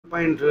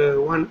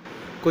EX1.1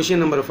 question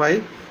number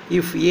 5.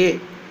 If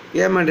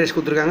A matrix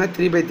கொடுத்துருக்காங்க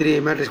 3/3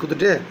 matrix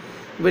கொடுத்துட்டு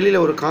வெளியில்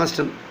ஒரு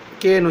கான்ஸ்டன்ட்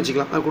Kன்னு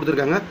வச்சுக்கலாம் அது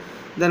கொடுத்துருக்காங்க.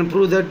 Then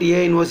prove that A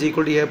inverse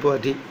equal to A power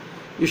T.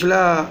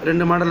 யூஸ்வலாக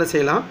ரெண்டு மாடலில்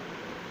செய்யலாம்.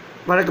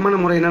 வழக்கமான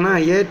முறை என்னென்னா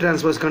A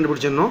டிரான்ஸ்போஸ்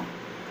கண்டுபிடிச்சிடணும்.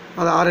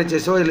 அது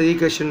RHSஓ இல்லை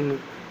ஈக்குவேஷன்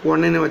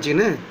 1ன்னு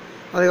வச்சுக்கின்னு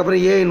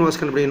அதுக்கப்புறம் A இன்வர்ஸ்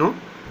கண்டுபிடிக்கணும்.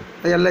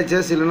 அது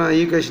LHS இல்லைனா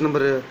ஈக்குவேஷன்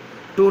நம்பர்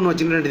 2ன்னு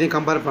வச்சுக்கின்னு ரெண்டுத்தையும்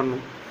கம்பேர்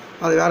பண்ணணும்.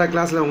 அது வேறு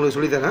கிளாஸில் உங்களுக்கு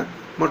சொல்லித்தரேன்,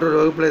 மற்றொரு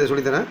வகுப்பில் இதை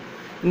சொல்லித்தரேன்.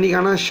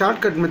 இன்றைக்கான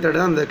ஷார்ட்கட் மெத்தட்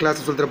தான் அந்த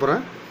கிளாஸில் சொல்லித்தர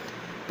போகிறேன்.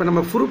 இப்போ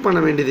நம்ம ப்ரூவ் பண்ண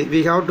வேண்டியது we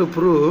have to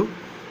prove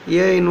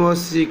A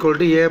inverse equal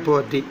to A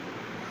power T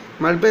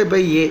multiply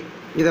by A.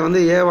 இதை வந்து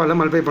ஏவால்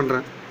மல்டிப்ளை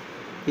பண்ணுறேன்.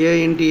 A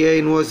into A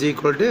inverse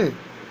equal to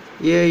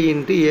A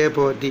into A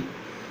power T.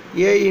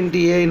 A into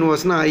A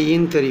inverseனால்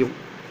Iன்னு தெரியும்.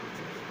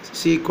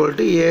 C equal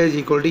to A is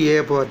equal to A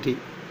power T.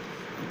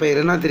 இப்போ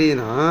இது என்ன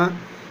தெரியுதுன்னா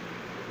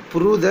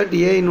prove that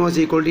A inverse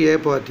equal to A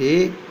power T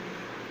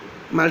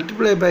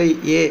multiply by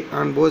A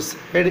on both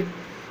sides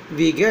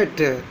we get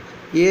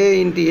A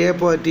into A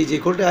power T is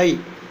equal to I.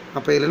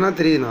 அப்போ இதில் என்ன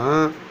தெரியுதுன்னா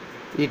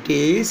it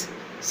is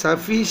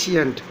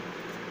sufficient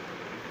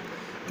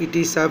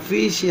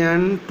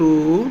to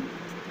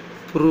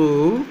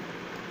prove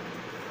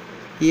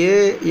A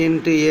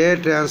into A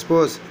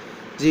transpose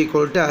is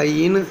equal to I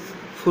ன்னு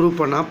prove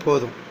பண்ணால்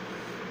போதும்.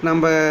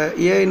 நம்ம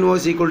A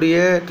inverse equal to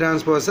A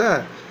transpose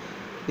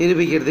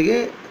நிரூபிக்கிறதுக்கு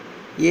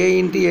A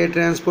into A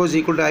transpose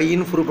equal to I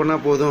ன்னு prove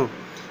பண்ணால் போதும்.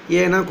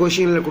 ஏன்னா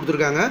கொஷினில்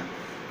கொடுத்துருக்காங்க,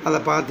 அதை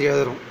பார்த்து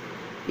எழுதுகிறோம்.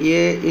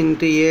 A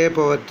into A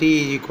power T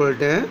equal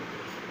to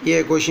A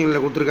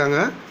கொஷினில் கொடுத்துருக்காங்க,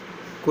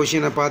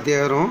 கொஷினை பார்த்து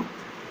எழுதுகிறோம்.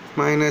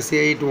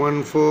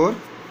 -814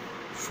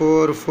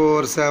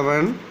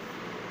 447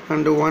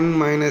 and 1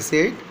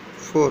 -8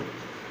 4.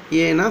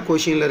 ஏன்னா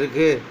கொஷினில்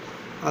இருக்குது,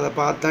 அதை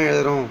பார்த்து தான்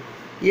எழுதுகிறோம்.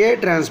 A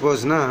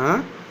டிரான்ஸ்போஸ்னால்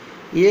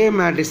A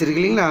மேட்ரிக்ஸ்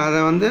இருக்கு இல்லைங்களா, அதை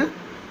வந்து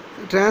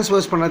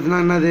டிரான்ஸ்போஸ்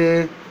பண்ணுறதுனா என்னது,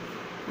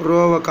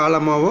 ரோவை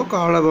காலமாவோ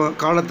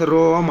காலத்தை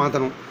ரோவாக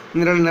மாற்றணும்.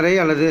 நிறை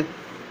அல்லது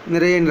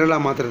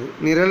நிரலாக மாற்றுறது,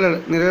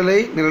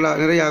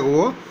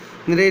 நிறையாகவோ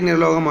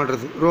நிரலாக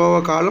மாற்றுறது, ரோவை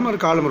காலம் அது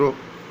காலம் ரோ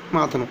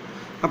மாற்றணும்.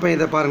 அப்போ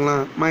இதை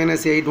பாருங்களேன்,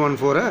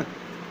 -814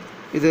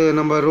 இது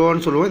நம்ம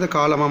ரோன்னு சொல்லுவோம், இதை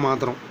காலமாக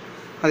மாற்றுறோம்.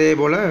 அதே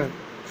போல்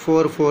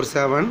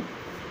 447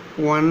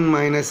 1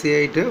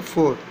 -8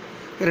 4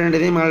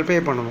 ரெண்டுத்தையும்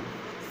மல்டிப்ளை பண்ணணும்.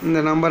 இந்த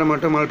நம்பரை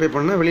மட்டும் மல்டிப்ளை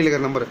பண்ணால் வெளியில்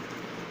இருக்கிற நம்பர்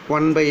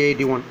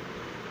 1/81.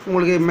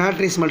 உங்களுக்கு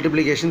மேட்ரிக்ஸ்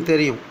மல்டிப்ளிகேஷன்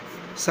தெரியும்,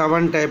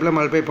 7 டைப்பில்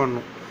மல்டிப்ளை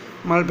பண்ணணும்.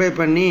 மல்டிப்ளை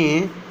பண்ணி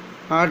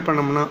ஆட்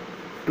பண்ணோம்னா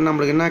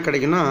நம்மளுக்கு என்ன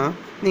கிடைக்குன்னா,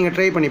 நீங்கள்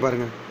ட்ரை பண்ணி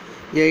பாருங்கள்.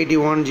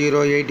 81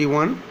 0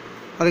 81,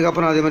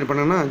 அதுக்கப்புறம் அதே மாதிரி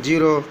பண்ணோன்னா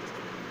 0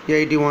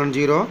 81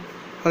 0,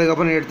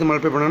 அதுக்கப்புறம் எடுத்து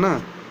மல்டிப்ளை பண்ணோன்னா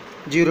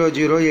 0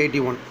 0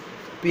 81.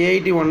 இப்போ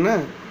 81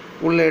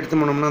 உள்ளே எடுத்து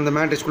பண்ணோம்னா, அந்த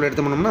மேட்ரிக்ஸ்குள்ளே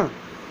எடுத்து பண்ணோம்னா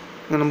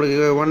நம்மளுக்கு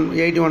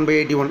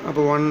 81/81.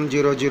 அப்போ 1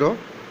 0 0.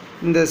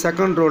 இந்த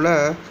செகண்ட் ரோவில்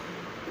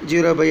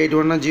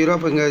 0/81 0,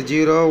 அப்போ இங்கே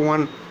 0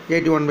 1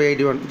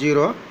 81/81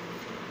 0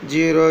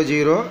 0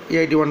 0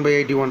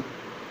 81/81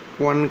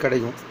 1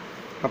 கிடைக்கும்.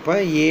 அப்போ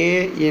A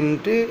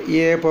into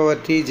A power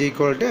T is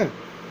equal to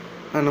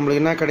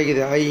நம்மளுக்கு என்ன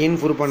கிடைக்கிது, ஐன்னு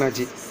ப்ரூவ்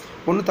பண்ணாச்சு.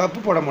 ஒன்றும் தப்பு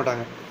போட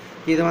மாட்டாங்க.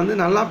 இது வந்து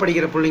நல்லா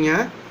படிக்கிற பிள்ளைங்க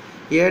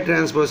A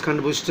டிரான்ஸ்போஸ்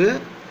கண்டுபிடிச்சிட்டு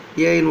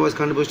A இன்வர்ஸ்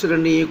கண்டுபிடிச்சிட்டு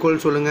ரெண்டும்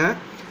ஈக்குவல் சொல்லுங்கள்.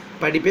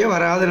 படிப்பே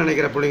வராதுன்னு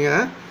நினைக்கிற பிள்ளைங்க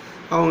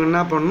அவங்க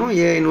என்ன பண்ணணும்,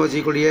 A inverse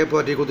equal A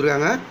power T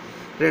கொடுத்துருக்காங்க,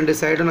 ரெண்டு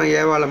சைடும் நான்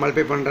ஏவால்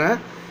மல்டிப்ளை பண்ணுறேன்.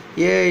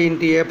 A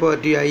into A power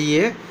T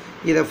IA,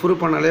 இதை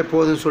ப்ரூவ் பண்ணாலே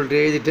போதும்னு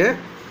சொல்லிட்டு எழுதிட்டு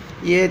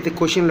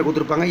கொஷினில்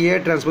கொடுத்துருப்பாங்க. A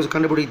டிரான்ஸ்போஸ்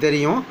கண்டுபிடிக்க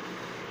தெரியும்,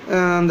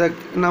 அந்த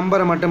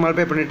நம்பரை மட்டும்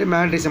மல்டிப்ளை பண்ணிவிட்டு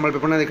மேட்ரிக்ஸை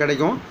மல்டிப்ளை பண்ணால் இது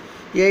கிடைக்கும்.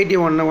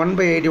 81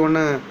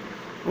 1/81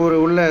 ஒரு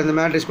உள்ள இந்த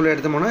மேட்ரிக்ஸ்குள்ளே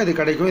எடுத்தோம்னா இது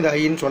கிடைக்கும், இது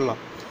ஐன்னு சொல்லலாம்.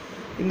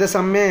 இந்த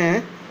சம்மே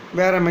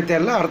வேறு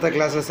மெத்தடில் அடுத்த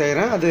கிளாஸில்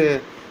செய்கிறேன். அது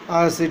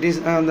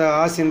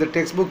இந்த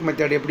டெக்ஸ்ட் புக்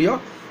மெத்தட் எப்படியோ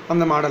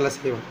அந்த மாடலில்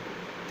செய்வோம்.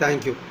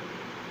 தேங்க்யூ.